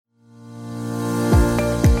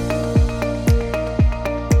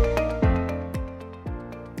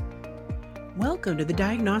Welcome to the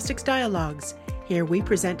Diagnostics Dialogues. Here we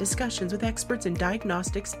present discussions with experts in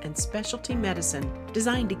diagnostics and specialty medicine,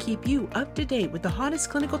 designed to keep you up to date with the hottest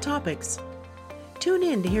clinical topics. Tune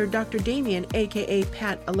in to hear Dr. Damien, aka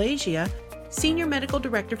Pat Alagia, Senior Medical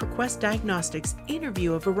Director for Quest Diagnostics,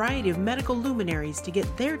 interview a variety of medical luminaries to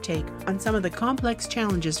get their take on some of the complex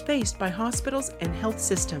challenges faced by hospitals and health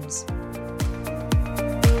systems.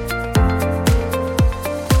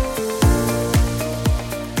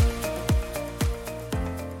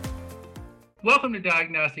 Welcome to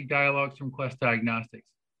Diagnostic Dialogues from Quest Diagnostics.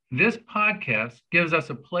 This podcast gives us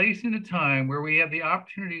a place and a time where we have the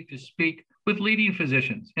opportunity to speak with leading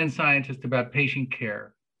physicians and scientists about patient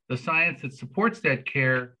care, the science that supports that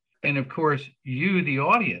care, and of course, you, the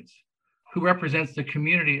audience, who represents the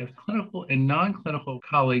community of clinical and non-clinical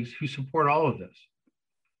colleagues who support all of this.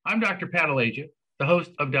 I'm Dr. Pat Alagia, the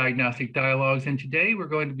host of Diagnostic Dialogues, and today we're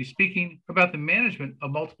going to be speaking about the management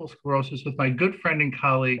of multiple sclerosis with my good friend and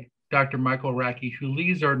colleague, Dr. Michael Racki, who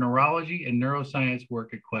leads our neurology and neuroscience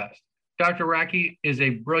work at Quest. Dr. Racki is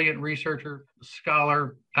a brilliant researcher,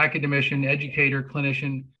 scholar, academician, educator,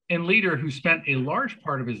 clinician, and leader who spent a large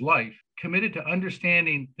part of his life committed to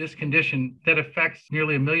understanding this condition that affects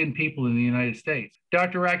nearly 1 million people in the United States.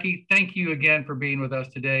 Dr. Racki, thank you again for being with us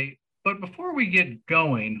today. But before we get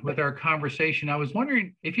going with our conversation, I was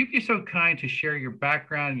wondering if you'd be so kind to share your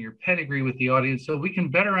background and your pedigree with the audience so we can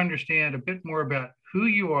better understand a bit more about who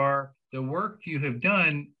you are, the work you have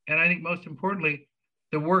done, and I think most importantly,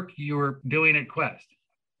 the work you're doing at Quest.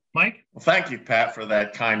 Mike? Well, thank you, Pat, for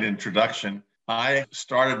that kind introduction. I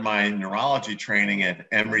started my neurology training at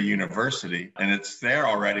Emory University, and it's there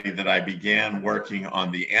already that I began working on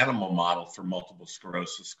the animal model for multiple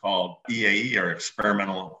sclerosis called EAE, or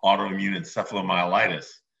experimental autoimmune encephalomyelitis.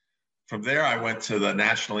 From there, I went to the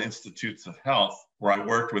National Institutes of Health, where I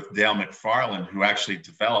worked with Dale McFarland, who actually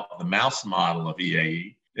developed the mouse model of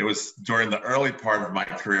EAE. It was during the early part of my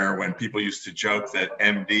career when people used to joke that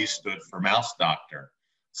MD stood for mouse doctor.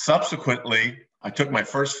 Subsequently, I took my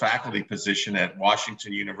first faculty position at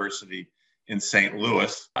Washington University in St.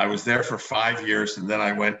 Louis. I was there for 5 years, and then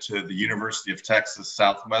I went to the University of Texas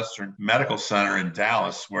Southwestern Medical Center in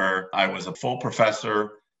Dallas, where I was a full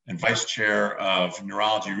professor and vice chair of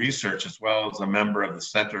neurology research, as well as a member of the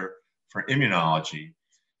Center for Immunology.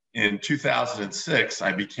 In 2006,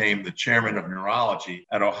 I became the chairman of neurology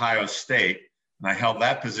at Ohio State, and I held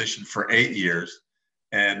that position for 8 years.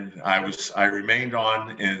 And I remained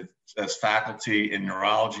on as faculty in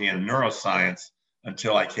neurology and neuroscience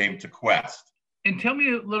until I came to Quest. And tell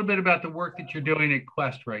me a little bit about the work that you're doing at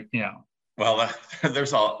Quest right now. Well,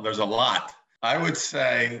 there's a lot. I would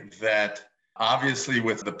say that obviously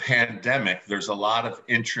with the pandemic, there's a lot of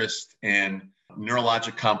interest in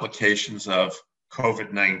neurologic complications of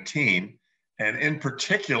COVID-19, and in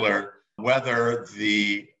particular, whether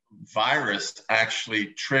the virus actually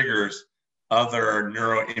triggers other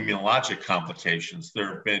neuroimmunologic complications.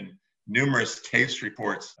 There have been numerous case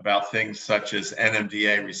reports about things such as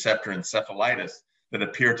NMDA receptor encephalitis that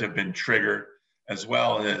appear to have been triggered, as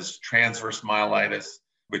well as transverse myelitis,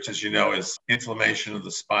 which, as you know, is inflammation of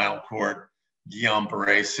the spinal cord,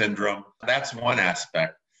 Guillain-Barré syndrome. That's one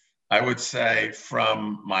aspect. I would say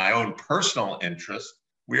from my own personal interest,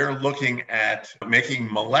 we are looking at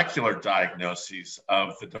making molecular diagnoses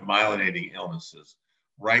of the demyelinating illnesses.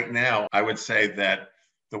 Right now, I would say that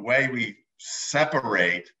the way we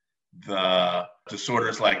separate the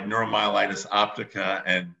disorders like neuromyelitis optica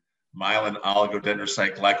and myelin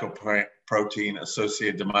oligodendrocyte glycoprotein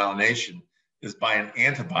associated demyelination is by an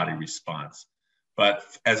antibody response. But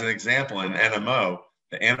as an example, in NMO,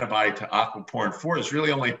 the antibody to aquaporin 4 is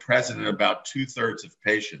really only present in about 2/3 of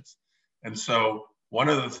patients. And so one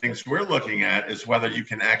of the things we're looking at is whether you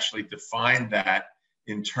can actually define that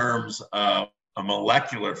in terms of a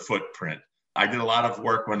molecular footprint. I did a lot of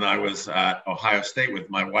work when I was at Ohio State with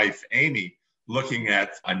my wife, Amy, looking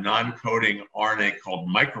at a non-coding RNA called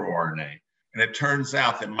microRNA. And it turns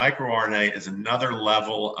out that microRNA is another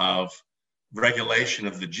level of regulation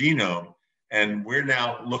of the genome. And we're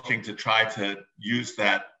now looking to try to use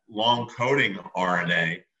that long coding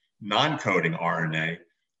RNA, non-coding RNA,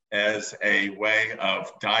 as a way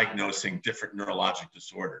of diagnosing different neurologic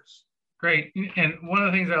disorders. Great. And one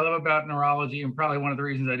of the things I love about neurology, and probably one of the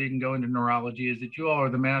reasons I didn't go into neurology, is that you all are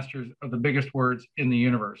the masters of the biggest words in the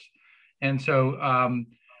universe. And so I'm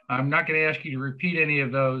not going to ask you to repeat any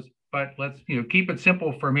of those, but let's keep it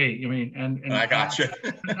simple for me. I mean, and I got you.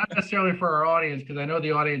 Not necessarily for our audience, because I know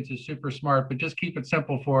the audience is super smart, but just keep it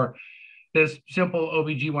simple for this simple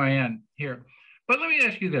OBGYN here. But let me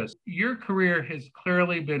ask you this. Your career has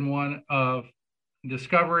clearly been one of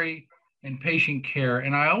discovery, and patient care.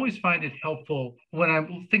 And I always find it helpful when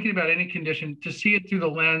I'm thinking about any condition to see it through the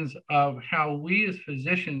lens of how we as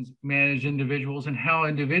physicians manage individuals and how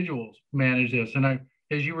individuals manage this. And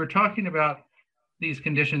as you were talking about these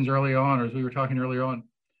conditions early on, or as we were talking earlier on,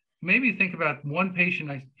 maybe think about one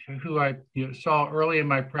patient who I saw early in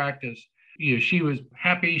my practice. She was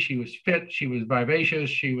happy, she was fit, she was vivacious,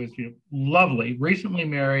 she was lovely, recently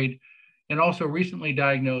married, and also recently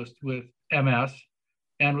diagnosed with MS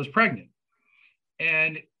and was pregnant.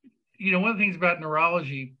 And, one of the things about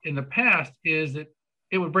neurology in the past is that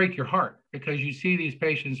it would break your heart because you see these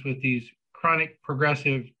patients with these chronic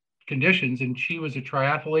progressive conditions. And she was a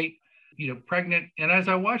triathlete, pregnant. And as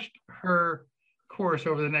I watched her course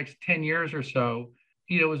over the next 10 years or so,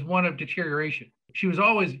 it was one of deterioration. She was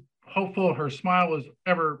always hopeful. Her smile was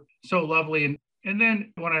ever so lovely. And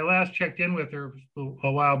then when I last checked in with her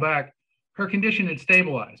a while back, her condition had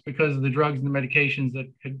stabilized because of the drugs and the medications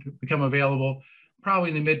that had become available probably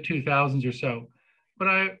in the mid-2000s or so. But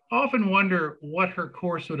I often wonder what her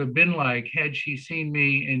course would have been like had she seen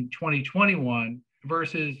me in 2021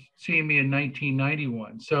 versus seeing me in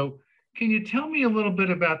 1991. So can you tell me a little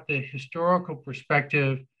bit about the historical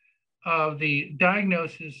perspective of the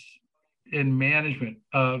diagnosis and management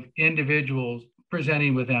of individuals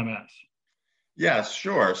presenting with MS? Yes,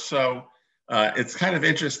 sure. So it's kind of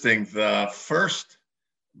interesting. The first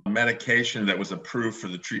medication that was approved for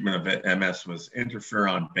the treatment of MS was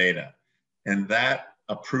interferon beta, and that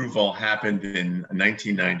approval happened in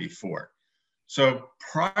 1994. So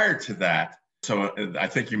prior to that, so I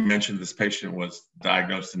think you mentioned this patient was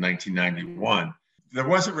diagnosed in 1991. There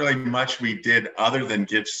wasn't really much we did other than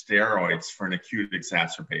give steroids for an acute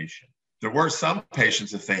exacerbation. There were some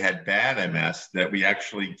patients, if they had bad MS, that we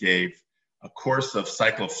actually gave a course of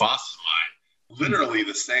cyclophosphamide, literally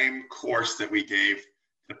the same course that we gave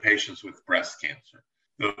to patients with breast cancer.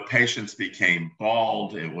 The patients became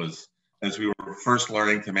bald. It was, as we were first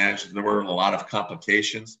learning to manage, there were a lot of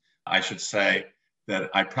complications. I should say that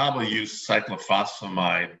I probably used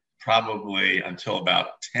cyclophosphamide probably until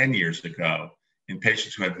about 10 years ago in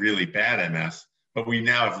patients who had really bad MS, but we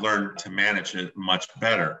now have learned to manage it much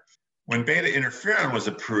better. When beta interferon was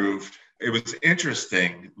approved, it was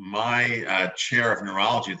interesting. My chair of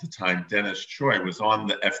neurology at the time, Dennis Choi, was on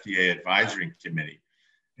the FDA advisory committee.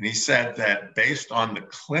 And he said that based on the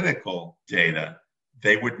clinical data,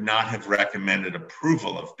 they would not have recommended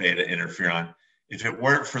approval of beta interferon if it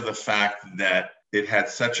weren't for the fact that it had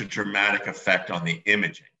such a dramatic effect on the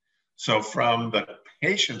imaging. So from the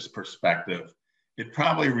patient's perspective, it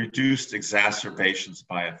probably reduced exacerbations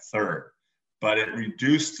by a third, but it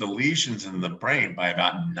reduced the lesions in the brain by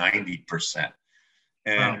about 90%.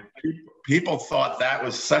 And people thought that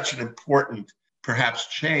was such an important, perhaps,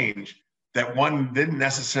 change that one didn't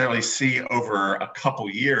necessarily see over a couple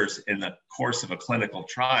years in the course of a clinical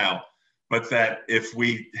trial, but that if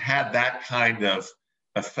we had that kind of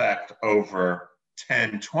effect over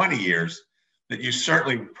 10, 20 years, that you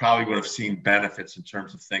certainly probably would have seen benefits in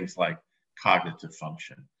terms of things like cognitive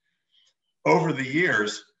function. Over the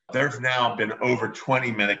years, there have now been over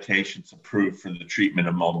 20 medications approved for the treatment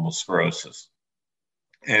of multiple sclerosis.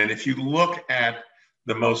 And if you look at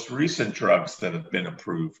the most recent drugs that have been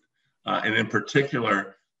approved, and in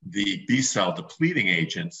particular, the B-cell depleting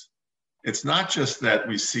agents, it's not just that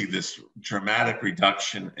we see this dramatic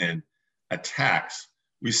reduction in attacks,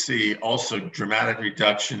 we see also dramatic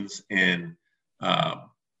reductions in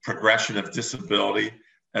progression of disability,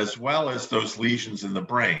 as well as those lesions in the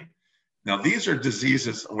brain. Now, these are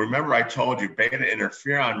diseases, remember I told you beta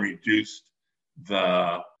interferon reduced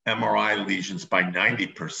the MRI lesions by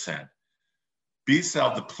 90%.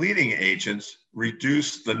 B-cell depleting agents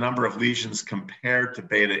reduce the number of lesions compared to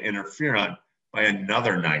beta interferon by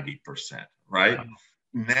another 90%, right? Wow.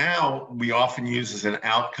 Now, we often use as an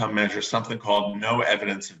outcome measure something called no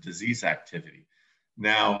evidence of disease activity.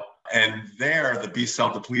 Now, and there, the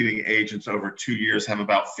B-cell depleting agents over 2 years have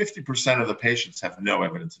about 50% of the patients have no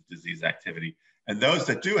evidence of disease activity. And those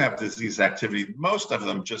that do have disease activity, most of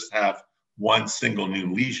them just have one single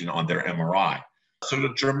new lesion on their MRI. So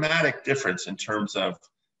a dramatic difference in terms of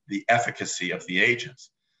the efficacy of the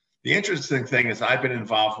agents. The interesting thing is I've been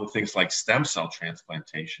involved with things like stem cell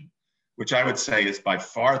transplantation, which I would say is by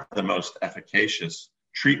far the most efficacious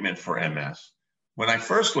treatment for MS. When I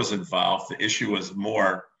first was involved, the issue was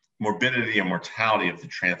more morbidity and mortality of the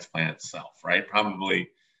transplant itself, right? Probably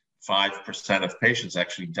 5% of patients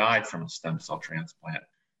actually died from a stem cell transplant.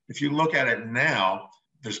 If you look at it now,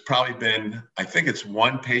 there's probably been, I think it's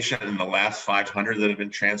one patient in the last 500 that have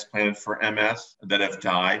been transplanted for MS that have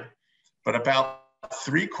died, but about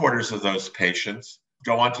 3/4 of those patients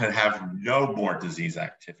go on to have no more disease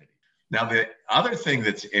activity. Now, the other thing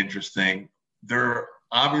that's interesting, there are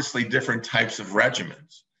obviously different types of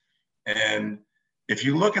regimens. And if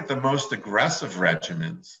you look at the most aggressive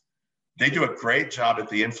regimens, they do a great job at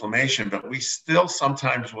the inflammation, but we still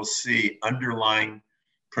sometimes will see underlying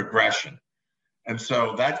progression. And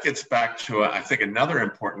so that gets back to, I think, another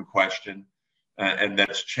important question, and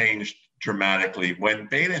that's changed dramatically. When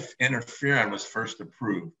beta interferon was first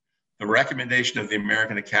approved, the recommendation of the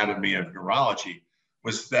American Academy of Neurology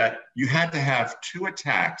was that you had to have 2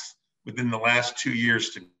 attacks within the last 2 years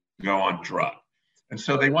to go on drug. And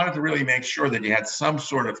so they wanted to really make sure that you had some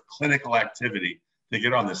sort of clinical activity to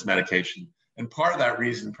get on this medication. And part of that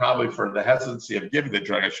reason, probably for the hesitancy of giving the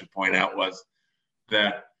drug, I should point out, was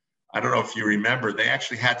that, I don't know if you remember, they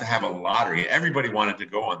actually had to have a lottery. Everybody wanted to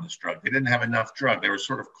go on this drug. They didn't have enough drug. They were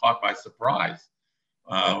sort of caught by surprise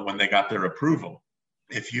when they got their approval.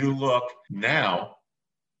 If you look now,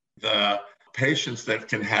 the patients that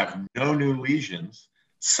can have no new lesions,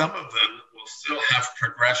 some of them will still have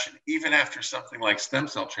progression even after something like stem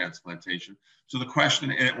cell transplantation. So the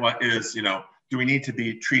question is, do we need to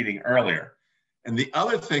be treating earlier? And the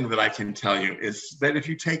other thing that I can tell you is that if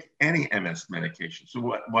you take any MS medication,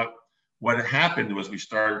 so what happened was we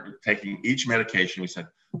started taking each medication. We said,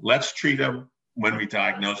 let's treat them when we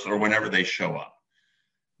diagnose or whenever they show up.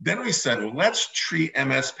 Then we said, well, let's treat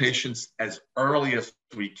MS patients as early as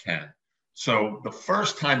we can. So the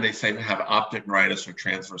first time they say they have optic neuritis or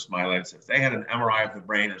transverse myelitis, if they had an MRI of the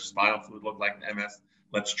brain or spinal fluid look like MS,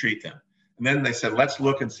 let's treat them. And then they said, let's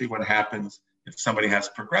look and see what happens if somebody has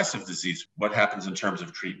progressive disease, what happens in terms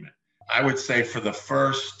of treatment. I would say for the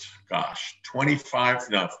first, probably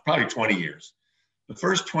 20 years. The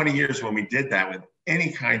first 20 years when we did that with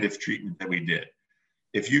any kind of treatment that we did,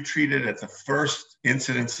 if you treated at the first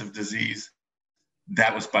incidence of disease,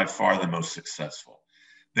 that was by far the most successful.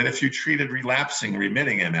 Then if you treated relapsing,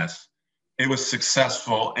 remitting MS, it was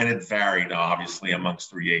successful, and it varied, obviously,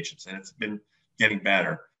 amongst reagents, and it's been getting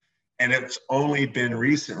better. And it's only been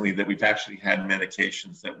recently that we've actually had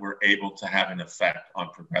medications that were able to have an effect on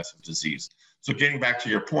progressive disease. So getting back to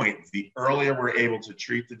your point, the earlier we're able to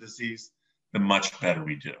treat the disease, the much better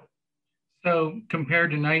we do. So compared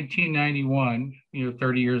to 1991,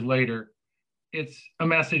 30 years later, it's a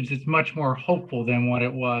message that's much more hopeful than what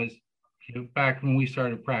it was back when we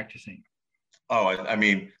started practicing. Oh, I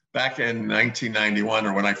mean, back in 1991,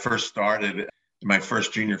 or when I first started in my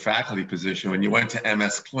first junior faculty position, when you went to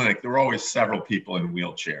MS Clinic, there were always several people in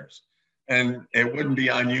wheelchairs. And it wouldn't be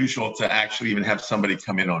unusual to actually even have somebody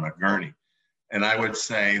come in on a gurney. And I would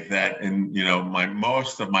say that in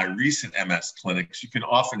most of my recent MS clinics, you can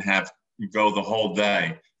often you go the whole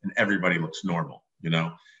day and everybody looks normal,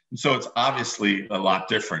 And so it's obviously a lot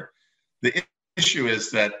different. The issue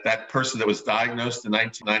is that person that was diagnosed in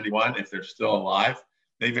 1991, if they're still alive,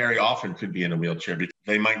 they very often could be in a wheelchair because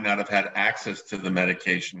they might not have had access to the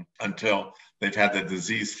medication until they've had the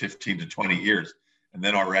disease 15 to 20 years. And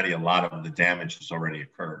then already a lot of the damage has already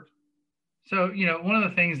occurred. So, one of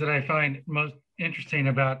the things that I find most interesting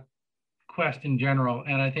about Quest in general,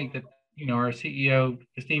 and I think that, our CEO,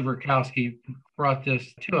 Steve Rutkowski, brought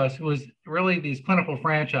this to us, was really these clinical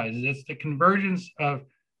franchises. It's the convergence of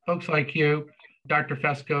folks like you, Dr.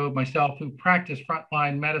 Fesko, myself, who practice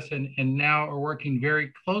frontline medicine and now are working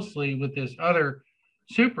very closely with this other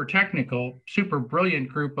super technical, super brilliant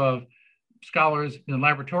group of scholars and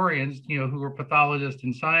laboratorians, who are pathologists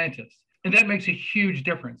and scientists. And that makes a huge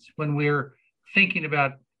difference when we're thinking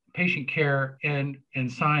about patient care and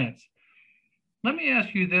science. Let me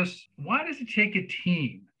ask you this. Why does it take a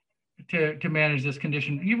team to manage this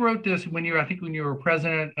condition? You wrote this when you were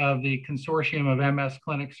president of the consortium of MS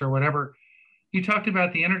clinics or whatever. You talked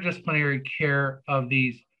about the interdisciplinary care of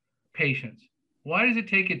these patients. Why does it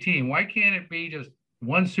take a team? Why can't it be just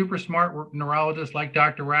one super smart neurologist like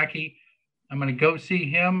Dr. Racki? I'm going to go see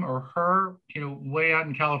him or her, way out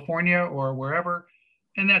in California or wherever,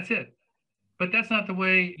 and that's it. But that's not the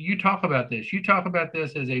way you talk about this. You talk about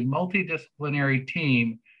this as a multidisciplinary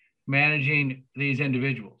team managing these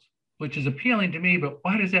individuals, which is appealing to me, but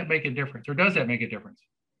why does that make a difference, or does that make a difference?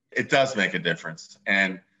 It does make a difference.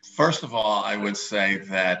 And first of all, I would say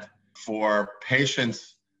that for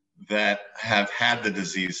patients that have had the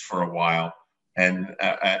disease for a while and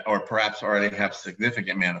or perhaps already have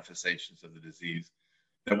significant manifestations of the disease,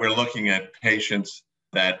 that we're looking at patients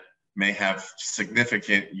that may have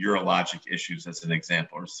significant urologic issues, as an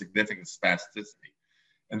example, or significant spasticity.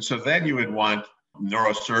 And so then you would want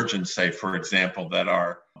neurosurgeons, say, for example, that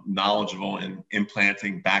are knowledgeable in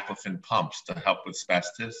implanting baclofen pumps to help with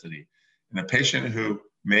spasticity. And a patient who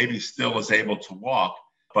maybe still is able to walk,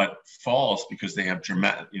 but falls because they have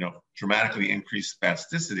dramatically increased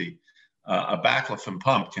spasticity, a baclofen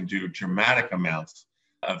pump can do dramatic amounts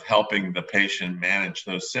of helping the patient manage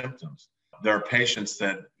those symptoms. There are patients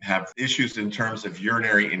that have issues in terms of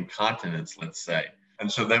urinary incontinence, let's say.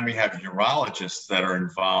 And so then we have urologists that are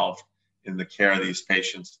involved in the care of these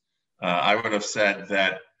patients. I would have said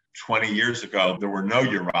that 20 years ago, there were no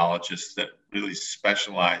urologists that really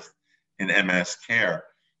specialized in MS care.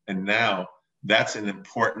 And now that's an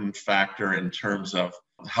important factor in terms of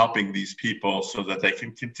helping these people so that they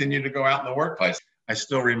can continue to go out in the workplace. I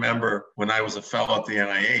still remember when I was a fellow at the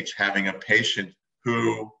NIH having a patient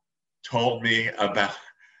who told me about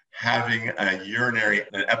having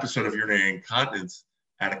an episode of urinary incontinence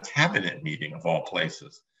at a cabinet meeting of all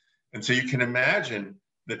places. And so you can imagine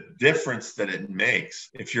the difference that it makes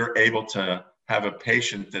if you're able to have a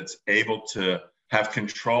patient that's able to have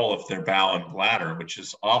control of their bowel and bladder, which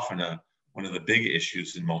is often one of the big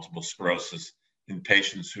issues in multiple sclerosis in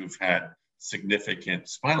patients who've had significant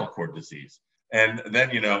spinal cord disease. And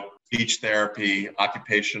then, speech therapy,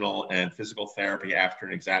 occupational and physical therapy after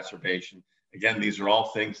an exacerbation. Again, these are all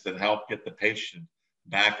things that help get the patient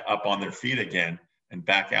back up on their feet again and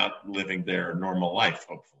back out living their normal life,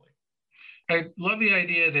 hopefully. I love the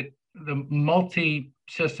idea that the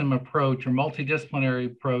multi-system approach or multidisciplinary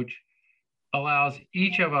approach allows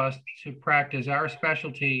each of us to practice our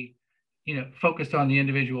specialty, focused on the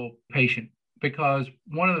individual patient. Because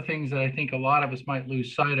one of the things that I think a lot of us might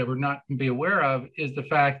lose sight of or not be aware of is the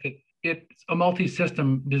fact that it's a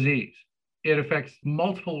multi-system disease. It affects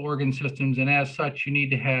multiple organ systems, and as such, you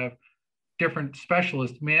need to have different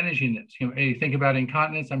specialists managing this. You think about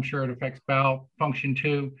incontinence, I'm sure it affects bowel function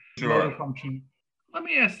too, motor function. Let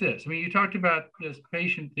me ask this. You talked about this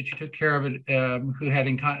patient that you took care of who had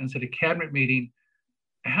incontinence at a cabinet meeting.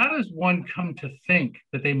 How does one come to think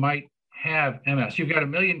that they might have MS? You've got 1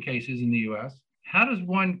 million cases in the US. How does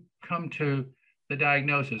one come to the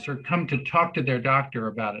diagnosis or come to talk to their doctor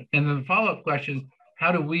about it? And then the follow-up question is,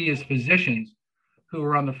 how do we as physicians who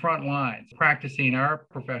are on the front lines practicing our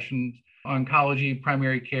professions, oncology,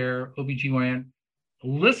 primary care, OBGYN,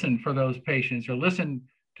 listen for those patients or listen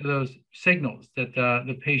to those signals that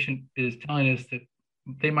the patient is telling us that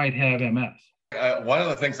they might have MS? One of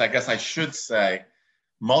the things I guess I should say,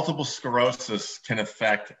 multiple sclerosis can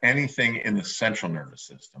affect anything in the central nervous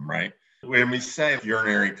system, right? When we say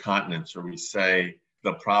urinary incontinence or we say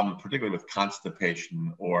the problem, particularly with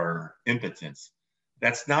constipation or impotence,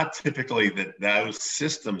 that's not typically that those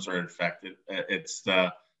systems are infected. It's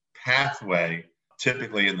the pathway,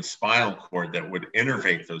 typically in the spinal cord, that would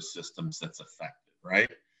innervate those systems that's affected, right?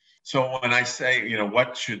 So when I say,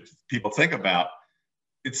 what should people think about?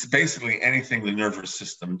 It's basically anything the nervous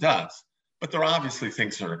system does. But there are obviously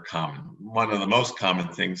things that are common. One of the most common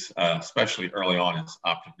things, especially early on, is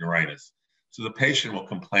optic neuritis. So the patient will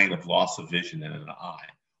complain of loss of vision in an eye,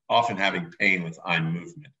 often having pain with eye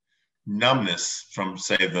movement, numbness from,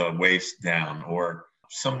 say, the waist down, or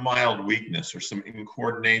some mild weakness or some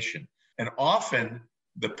incoordination. And often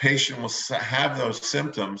the patient will have those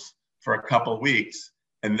symptoms for a couple of weeks,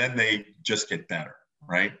 and then they just get better,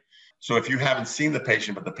 right? So if you haven't seen the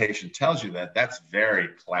patient, but the patient tells you that, that's very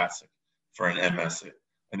classic for an MS,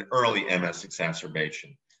 an early MS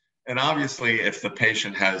exacerbation. And obviously, if the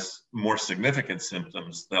patient has more significant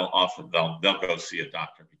symptoms, they'll go see a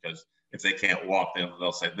doctor, because if they can't walk,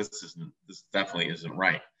 they'll say, this definitely isn't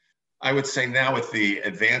right. I would say now with the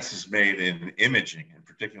advances made in imaging, and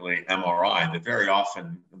particularly MRI, that very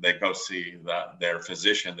often they go see their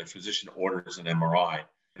physician. Their physician orders an MRI.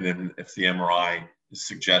 And then if the MRI is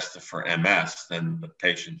suggestive for MS, then the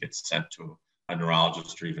patient gets sent to a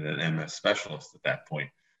neurologist or even an MS specialist at that point.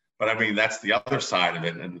 But that's the other side of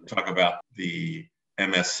it. And talk about the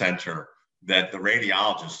MS center, that the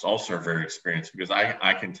radiologists also are very experienced, because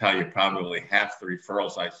I can tell you probably half the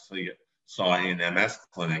referrals I saw in MS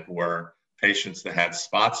clinic were patients that had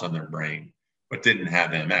spots on their brain but didn't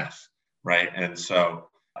have MS, right? And so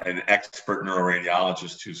an expert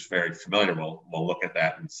neuroradiologist who's very familiar will look at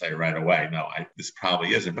that and say right away, no, this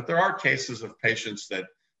probably isn't. But there are cases of patients that,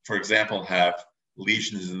 for example, have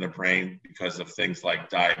lesions in the brain because of things like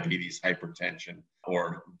diabetes, hypertension,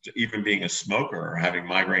 or even being a smoker or having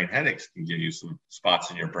migraine headaches can give you some spots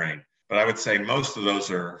in your brain. But I would say most of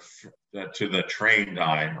those are, to the trained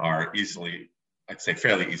eye, are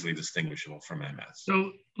fairly easily distinguishable from MS.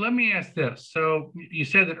 So let me ask this. So you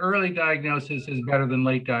said that early diagnosis is better than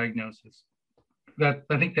late diagnosis.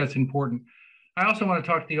 I think that's important. I also want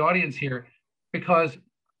to talk to the audience here, because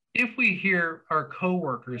if we hear our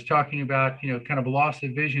coworkers talking about, kind of loss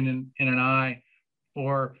of vision in an eye,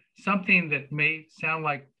 or something that may sound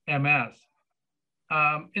like MS,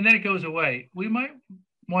 and then it goes away, we might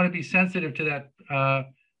want to be sensitive to that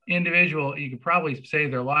individual, you could probably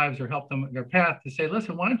save their lives or help them their path to say,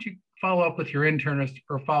 listen, why don't you follow up with your internist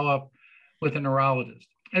or follow up with a neurologist?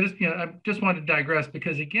 I just want to digress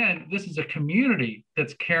because, again, this is a community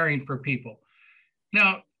that's caring for people.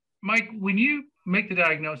 Now, Mike, when you make the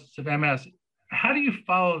diagnosis of MS, how do you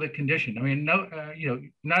follow the condition? I mean,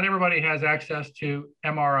 not everybody has access to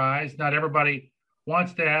MRIs. Not everybody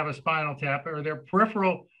wants to have a spinal tap. Are there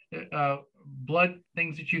peripheral blood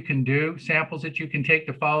things that you can do, samples that you can take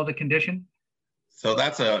to follow the condition? So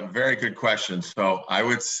that's a very good question. So I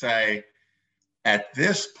would say at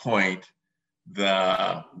this point,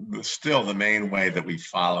 still the main way that we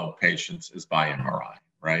follow patients is by MRI,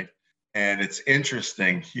 right? And it's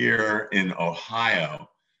interesting here in Ohio,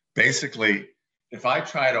 basically, if I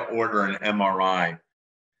try to order an MRI,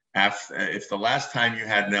 if the last time you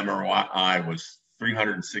had an MRI was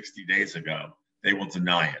 360 days ago, they will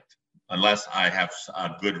deny it unless I have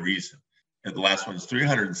a good reason. If the last one is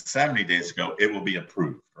 370 days ago, it will be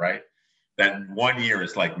approved, right? That 1 year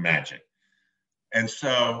is like magic. And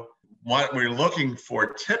so what we're looking for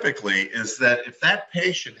typically is that if that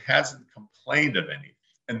patient hasn't complained of anything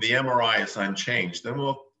and the MRI is unchanged, then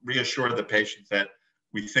we'll reassure the patient that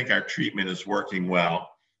we think our treatment is working well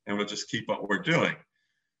and we'll just keep what we're doing.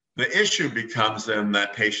 The issue becomes then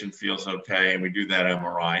that patient feels okay and we do that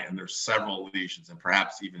MRI and there's several lesions and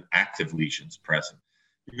perhaps even active lesions present.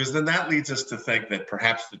 Because then that leads us to think that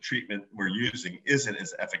perhaps the treatment we're using isn't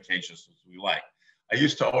as efficacious as we like. I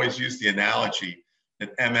used to always use the analogy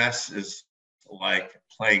that MS is like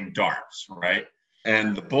playing darts, right?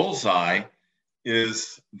 And the bullseye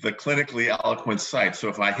is the clinically eloquent site. So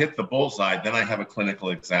if I hit the bullseye, then I have a clinical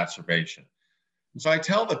exacerbation. And so I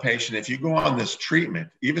tell the patient, if you go on this treatment,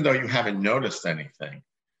 even though you haven't noticed anything,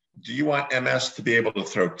 do you want MS to be able to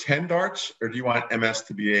throw 10 darts or do you want MS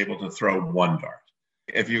to be able to throw 1 dart?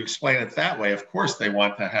 If you explain it that way, of course, they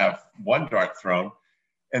want to have 1 dart thrown.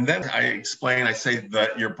 And then I say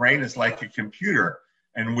that your brain is like a computer.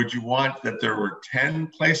 And would you want that there were 10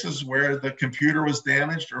 places where the computer was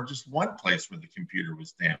damaged or just 1 place where the computer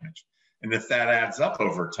was damaged? And if that adds up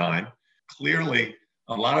over time, clearly,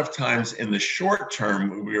 a lot of times in the short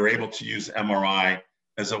term, we were able to use MRI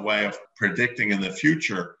as a way of predicting in the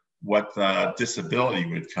future what the disability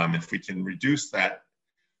would come if we can reduce that.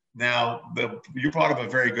 Now, you brought up a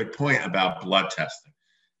very good point about blood testing.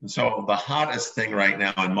 And so the hottest thing right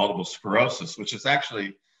now in multiple sclerosis, which is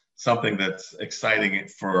actually something that's exciting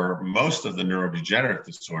for most of the neurodegenerative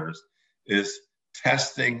disorders, is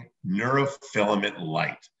testing neurofilament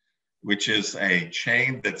light, which is a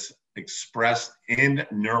chain that's expressed in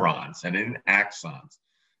neurons and in axons.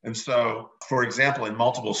 And so, for example, in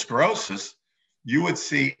multiple sclerosis, you would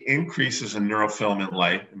see increases in neurofilament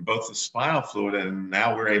light in both the spinal fluid, and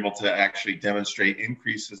now we're able to actually demonstrate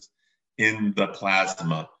increases in the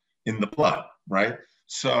plasma, in the blood, right?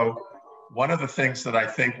 So one of the things that I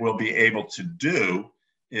think we'll be able to do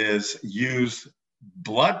is use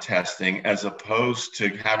blood testing as opposed to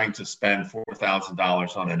having to spend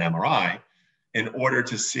 $4,000 on an MRI in order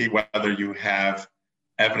to see whether you have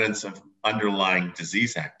evidence of underlying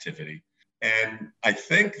disease activity. And I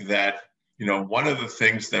think that, one of the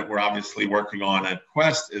things that we're obviously working on at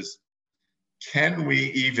Quest is, can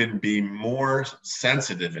we even be more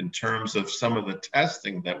sensitive in terms of some of the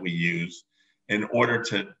testing that we use in order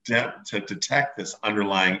to detect this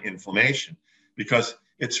underlying inflammation? Because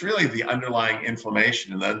it's really the underlying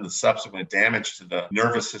inflammation and then the subsequent damage to the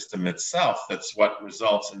nervous system itself that's what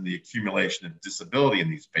results in the accumulation of disability in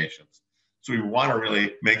these patients. So we want to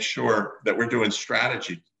really make sure that we're doing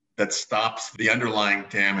strategy that stops the underlying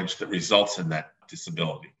damage that results in that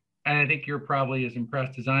disability. And I think you're probably as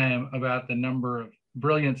impressed as I am about the number of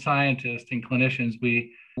brilliant scientists and clinicians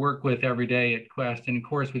we work with every day at Quest. And of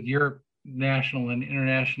course, with your national and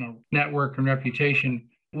international network and reputation,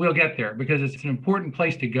 we'll get there because it's an important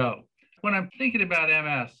place to go. When I'm thinking about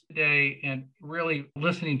MS today and really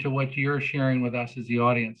listening to what you're sharing with us as the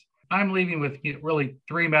audience, I'm leaving with really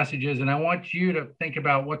 3 messages, and I want you to think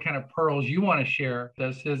about what kind of pearls you want to share.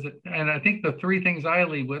 And I think the 3 things I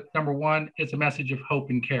leave with, number 1, it's a message of hope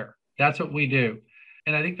and care. That's what we do.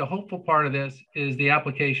 And I think the hopeful part of this is the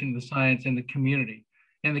application of the science in the community.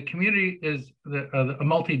 And the community is a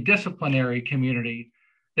multidisciplinary community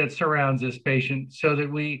that surrounds this patient so that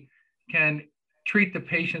we can treat the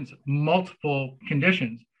patient's multiple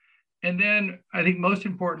conditions. And then I think most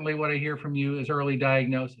importantly, what I hear from you is early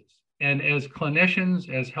diagnosis. And as clinicians,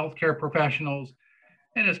 as healthcare professionals,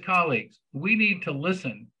 and as colleagues, we need to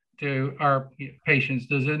listen to our patients,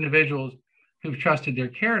 those individuals who've trusted their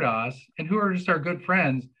care to us and who are just our good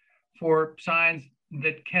friends, for signs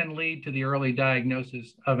that can lead to the early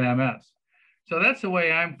diagnosis of MS. So that's the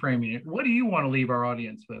way I'm framing it. What do you want to leave our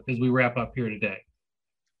audience with as we wrap up here today?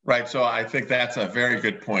 Right. So I think that's a very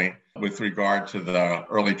good point with regard to the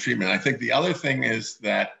early treatment. I think the other thing is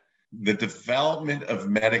that the development of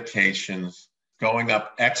medications going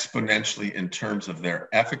up exponentially in terms of their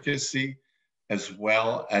efficacy, as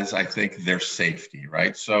well as I think their safety,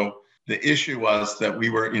 right? So the issue was that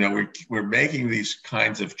we're making these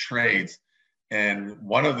kinds of trades. And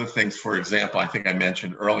one of the things, for example, I think I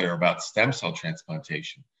mentioned earlier about stem cell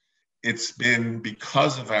transplantation, it's been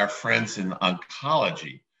because of our friends in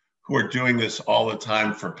oncology who are doing this all the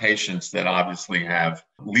time for patients that obviously have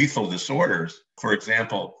lethal disorders. For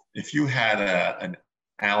example, if you had an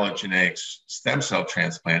allogeneic stem cell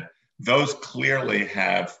transplant, those clearly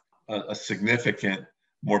have a significant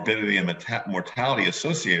morbidity and mortality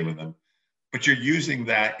associated with them. But you're using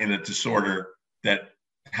that in a disorder that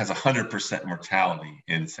has 100% mortality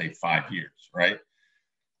in, say, 5 years, right?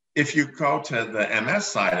 If you go to the MS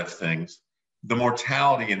side of things, the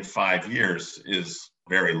mortality in 5 years is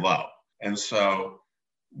very low. And so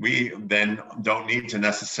we then don't need to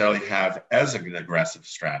necessarily have as an aggressive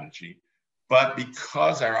strategy. But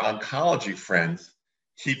because our oncology friends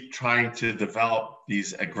keep trying to develop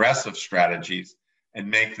these aggressive strategies and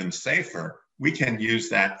make them safer, we can use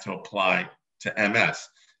that to apply to MS.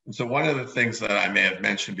 And so one of the things that I may have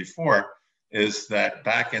mentioned before is that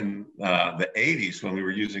back in the 80s, when we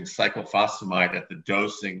were using cyclophosphamide at the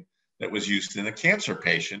dosing that was used in a cancer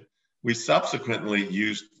patient, we subsequently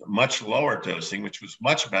used much lower dosing, which was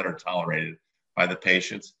much better tolerated by the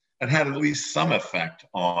patients and had at least some effect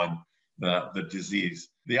on the disease.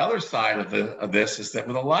 The other side of this is that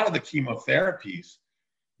with a lot of the chemotherapies,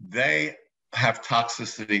 they have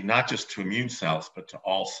toxicity not just to immune cells, but to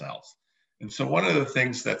all cells. And so one of the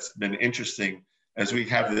things that's been interesting as we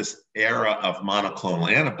have this era of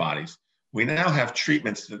monoclonal antibodies, we now have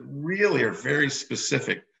treatments that really are very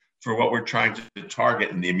specific for what we're trying to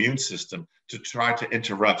target in the immune system to try to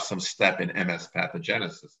interrupt some step in MS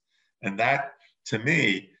pathogenesis. And that, to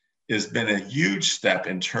me, has been a huge step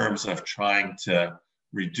in terms of trying to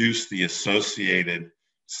reduce the associated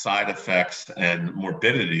side effects and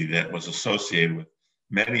morbidity that was associated with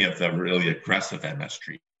many of the really aggressive MS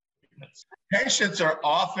treatments. Patients are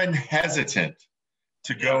often hesitant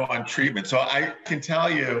to go on treatment. So I can tell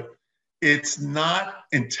you, it's not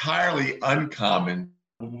entirely uncommon.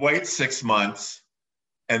 Wait 6 months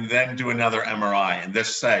and then do another MRI and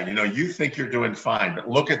just say, you think you're doing fine, but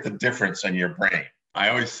look at the difference in your brain. I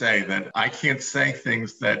always say that I can't say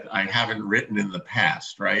things that I haven't written in the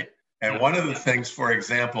past, right? And one of the things, for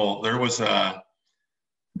example, there was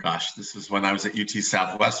this is when I was at UT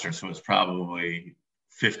Southwestern, so it was probably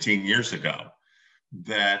 15 years ago,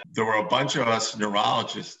 that there were a bunch of us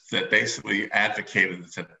neurologists that basically advocated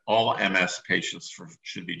that all MS patients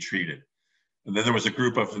should be treated. And then there was a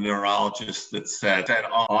group of neurologists that said that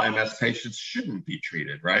all MS patients shouldn't be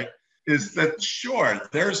treated, right? Is that sure,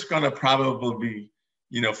 there's going to probably be,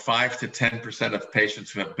 5 to 10% of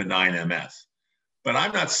patients who have benign MS. But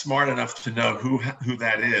I'm not smart enough to know who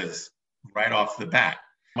that is right off the bat.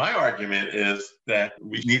 My argument is that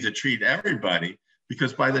we need to treat everybody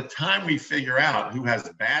because by the time we figure out who has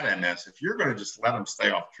bad MS, if you're going to just let them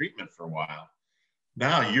stay off treatment for a while,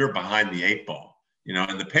 now you're behind the 8 ball.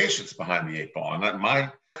 And the patient's behind the 8 ball. And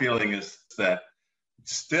my feeling is that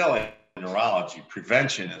still in neurology,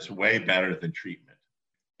 prevention is way better than treatment.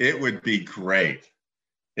 It would be great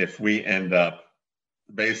if we end up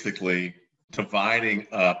basically dividing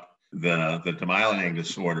up the demyelinating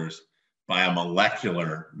disorders by a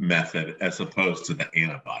molecular method as opposed to the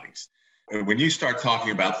antibodies. When you start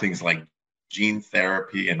talking about things like gene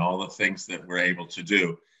therapy and all the things that we're able to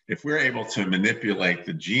do, if we're able to manipulate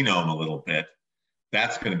the genome a little bit,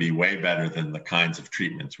 that's going to be way better than the kinds of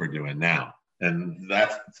treatments we're doing now. And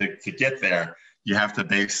that's to get there, you have to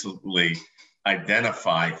basically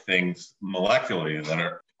identify things molecularly that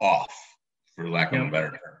are off, for lack of a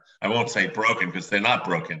better term. I won't say broken because they're not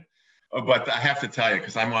broken. But I have to tell you,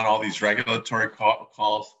 because I'm on all these regulatory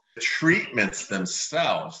calls, treatments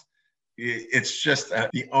themselves, it's just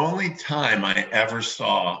the only time I ever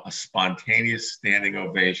saw a spontaneous standing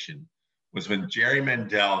ovation was when Jerry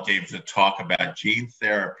Mendell gave the talk about gene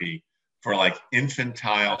therapy for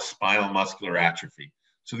infantile spinal muscular atrophy.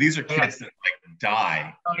 So these are kids that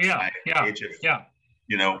die at the age of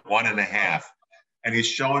 1.5. And he's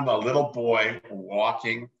showing a little boy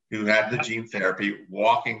walking who had the gene therapy,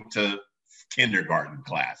 walking to kindergarten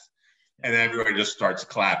class. And everybody just starts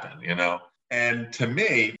clapping, And to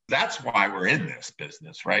me, that's why we're in this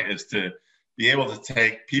business, right? Is to be able to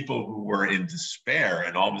take people who were in despair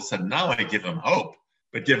and all of a sudden not only give them hope,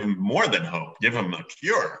 but give them more than hope, give them a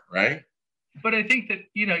cure, right? But I think that,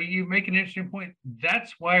 you make an interesting point.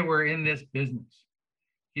 That's why we're in this business,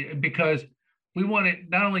 because we want to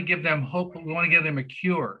not only give them hope, but we want to give them a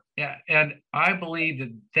cure. Yeah. And I believe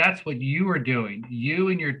that that's what you are doing. You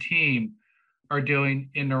and your team are doing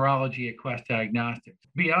in neurology at Quest Diagnostics.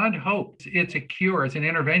 Beyond hope, it's a cure, it's an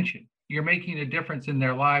intervention. You're making a difference in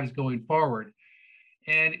their lives going forward.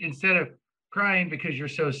 And instead of crying because you're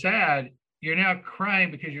so sad, you're now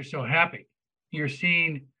crying because you're so happy. You're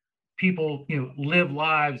seeing people, live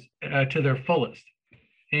lives to their fullest.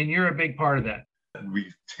 And you're a big part of that.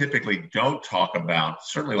 We typically don't talk about,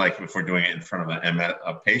 certainly like if we're doing it in front of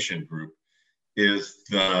a patient group, is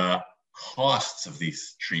the costs of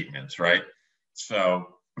these treatments, right? So,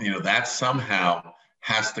 that somehow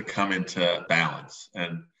has to come into balance.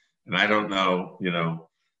 And I don't know,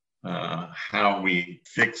 how we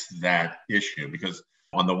fix that issue, because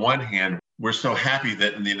on the one hand, we're so happy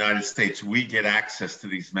that in the United States, we get access to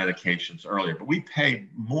these medications earlier, but we pay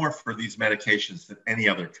more for these medications than any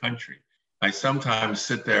other country. I sometimes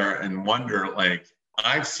sit there and wonder, like,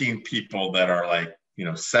 I've seen people that are like,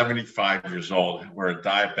 75 years old, where a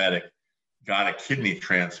diabetic got a kidney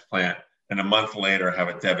transplant and a month later have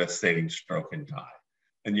a devastating stroke and die.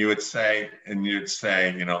 And you'd say,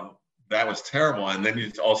 that was terrible. And then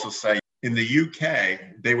you'd also say, in the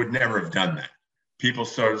UK, they would never have done that. People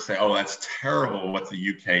sort of say, oh, that's terrible what the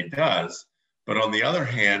UK does. But on the other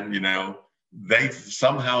hand, they've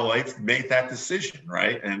made that decision,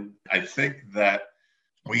 right? And I think that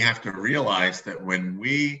we have to realize that when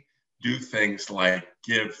we do things like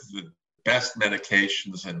give the best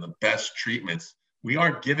medications and the best treatments, we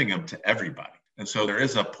aren't giving them to everybody. And so there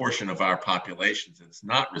is a portion of our population that's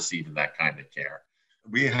not receiving that kind of care.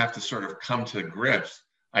 We have to sort of come to grips.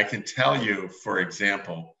 I can tell you, for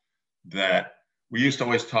example, that we used to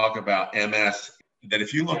always talk about MS, that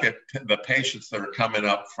if you look at the patients that are coming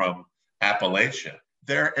up from Appalachia,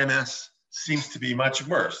 their MS seems to be much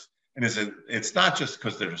worse. And it's not just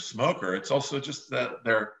because they're a smoker, it's also just that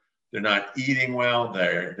they're not eating well,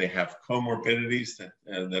 they have comorbidities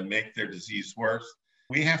that make their disease worse.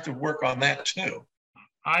 We have to work on that too.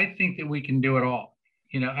 I think that we can do it all.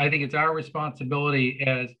 I think it's our responsibility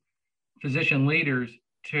as physician leaders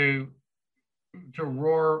to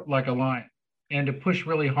roar like a lion and to push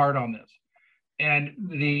really hard on this. And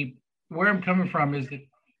where I'm coming from is that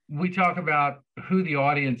we talk about who the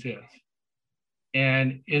audience is.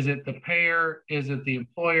 And is it the payer? Is it the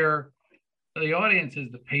employer? The audience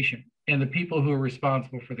is the patient and the people who are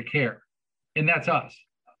responsible for the care. And that's us.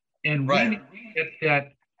 And right.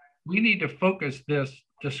 we need to focus this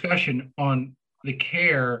discussion on the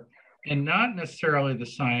care and not necessarily the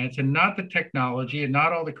science and not the technology and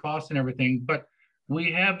not all the costs and everything, but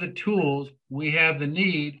we have the tools, we have the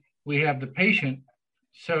need, we have the patient.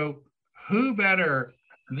 So who better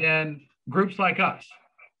than groups like us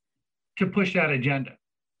to push that agenda,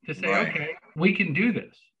 to say, right. Okay, we can do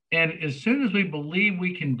this. And as soon as we believe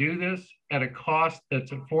we can do this at a cost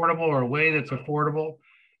that's affordable or a way that's affordable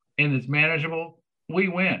and it's manageable, we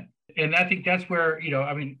win. And I think that's where,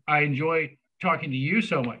 I enjoy talking to you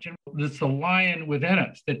so much. And it's the lion within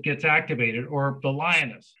us that gets activated, or the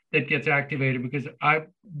lioness that gets activated, because I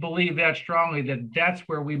believe that strongly, that that's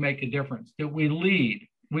where we make a difference, that we lead,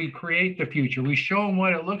 we create the future, we show them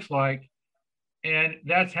what it looks like, and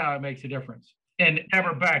that's how it makes a difference. And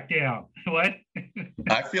never back down. What?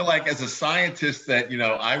 I feel like as a scientist that,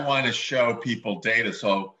 I want to show people data.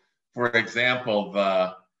 So, for example,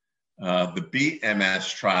 the Beat MS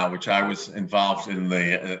trial, which I was involved in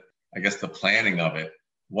the planning of it,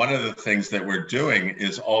 one of the things that we're doing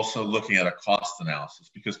is also looking at a cost analysis,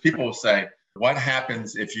 because people will say, what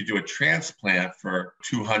happens if you do a transplant for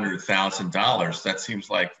 $200,000? That seems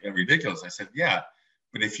like ridiculous. I said, yeah,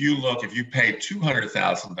 but if you pay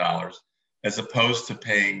 $200,000 as opposed to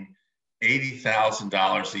paying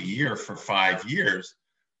 $80,000 a year for 5 years,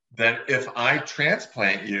 then if I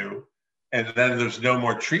transplant you and then there's no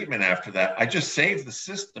more treatment after that, I just saved the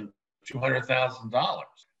system $200,000.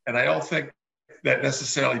 And I don't think that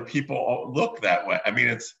necessarily people look that way. I mean,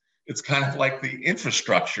 it's kind of like the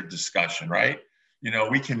infrastructure discussion, right?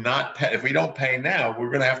 We cannot pay. If we don't pay now, we're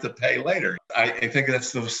going to have to pay later. I think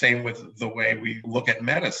that's the same with the way we look at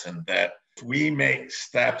medicine, that if we make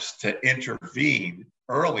steps to intervene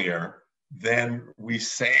earlier, then we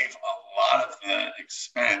save a lot of the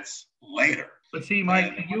expense later. But see,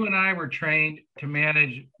 Mike, you and I were trained to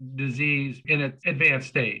manage disease in its advanced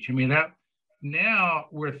stage. Now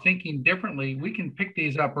we're thinking differently. We can pick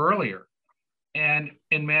these up earlier and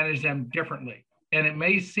manage them differently. And it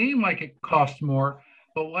may seem like it costs more,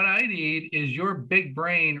 but what I need is your big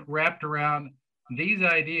brain wrapped around these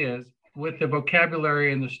ideas with the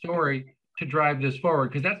vocabulary and the story to drive this forward,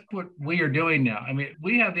 because that's what we are doing now. I mean,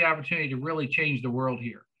 we have the opportunity to really change the world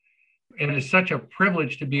here. And it's such a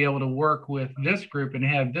privilege to be able to work with this group and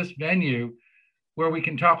have this venue where we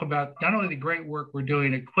can talk about not only the great work we're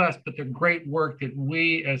doing at Quest, but the great work that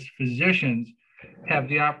we as physicians have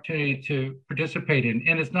the opportunity to participate in.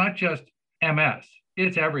 And it's not just MS,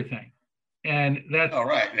 it's everything. And that's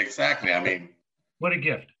right, exactly. I mean, what a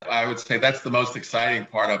gift. I would say that's the most exciting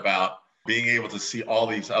part about being able to see all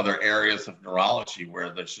these other areas of neurology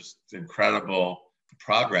where there's just incredible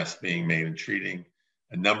progress being made in treating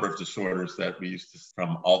a number of disorders that we used to,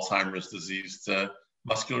 from Alzheimer's disease to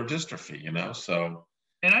muscular dystrophy, so.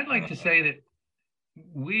 And I'd like to say that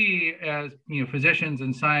we as physicians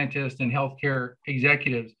and scientists and healthcare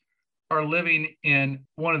executives are living in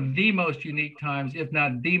one of the most unique times, if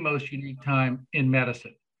not the most unique time in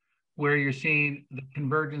medicine, where you're seeing the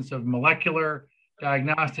convergence of molecular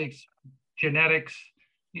diagnostics, genetics,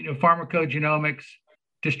 pharmacogenomics,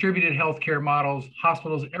 distributed healthcare models,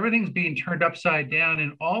 hospitals, everything's being turned upside down,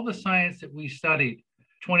 and all the science that we studied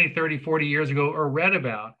 20, 30, 40 years ago or read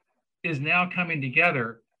about is now coming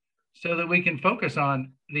together so that we can focus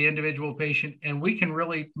on the individual patient and we can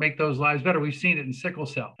really make those lives better. We've seen it in sickle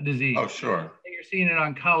cell disease. Oh, sure. You're seeing it in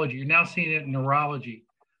oncology. You're now seeing it in neurology.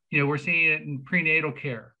 We're seeing it in prenatal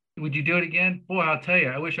care. Would you do it again? Boy, I'll tell you,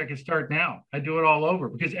 I wish I could start now. I'd do it all over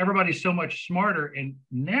because everybody's so much smarter. And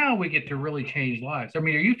now we get to really change lives. I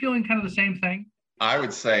mean, are you feeling kind of the same thing? I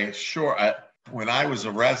would say, sure. When I was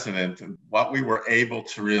a resident, what we were able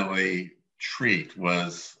to really treat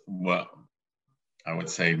was what I would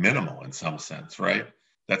say minimal in some sense, right?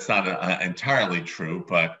 That's not entirely true,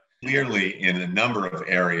 but clearly in a number of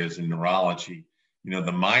areas in neurology,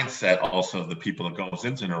 the mindset also of the people that goes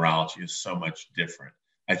into neurology is so much different.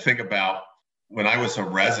 I think about when I was a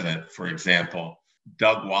resident, for example,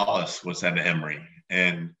 Doug Wallace was at Emory,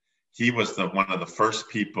 and he was one of the first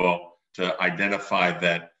people to identify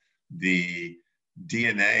that the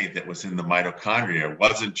DNA that was in the mitochondria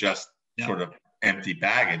wasn't just sort of empty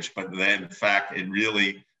baggage, but then in fact, it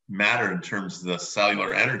really mattered in terms of the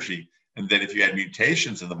cellular energy. And that if you had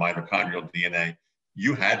mutations in the mitochondrial DNA,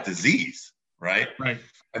 you had disease, right? Right.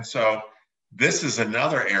 And so this is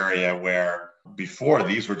another area where before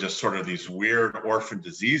these were just sort of these weird orphan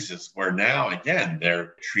diseases, where now, again,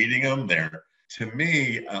 they're treating them. To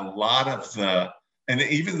me, a lot of and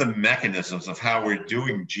even the mechanisms of how we're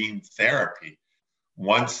doing gene therapy.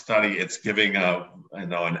 One study, it's giving an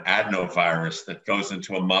adenovirus that goes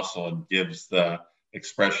into a muscle and gives the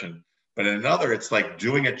expression. But in another, it's like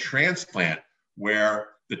doing a transplant where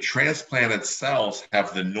the transplanted cells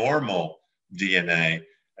have the normal DNA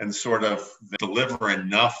and sort of deliver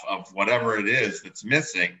enough of whatever it is that's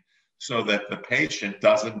missing so that the patient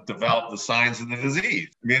doesn't develop the signs of the disease.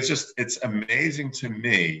 I mean, it's amazing to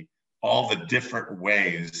me all the different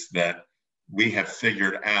ways that we have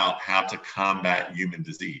figured out how to combat human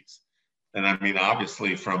disease. And I mean,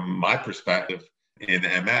 obviously, from my perspective in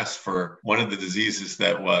MS, for one of the diseases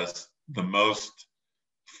that was the most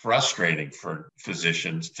frustrating for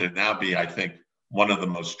physicians to now be, I think, one of the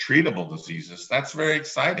most treatable diseases, that's very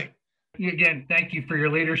exciting. Again, thank you for your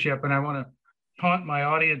leadership. And I want to taunt my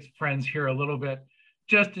audience friends here a little bit.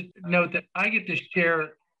 Just to note that I get to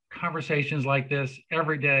share conversations like this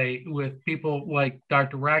every day with people like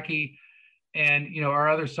Dr. Racki and our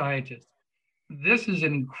other scientists. This is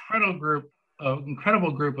an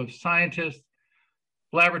incredible group of scientists,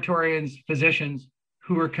 laboratorians, physicians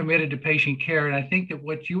who are committed to patient care. And I think that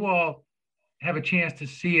what you all have a chance to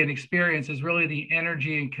see and experience is really the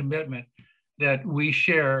energy and commitment that we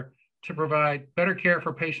share to provide better care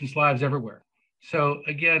for patients' lives everywhere. So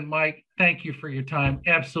again, Mike, thank you for your time.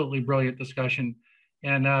 Absolutely brilliant discussion.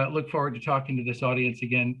 And look forward to talking to this audience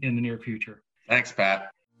again in the near future. Thanks, Pat.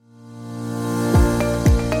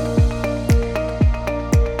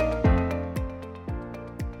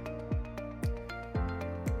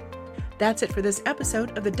 That's it for this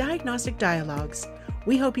episode of the Diagnostic Dialogues.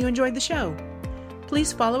 We hope you enjoyed the show.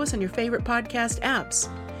 Please follow us on your favorite podcast apps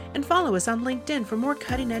and follow us on LinkedIn for more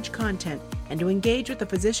cutting-edge content and to engage with the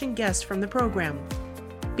physician guests from the program.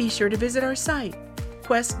 Be sure to visit our site,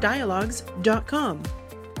 questdialogues.com.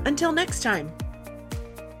 Until next time.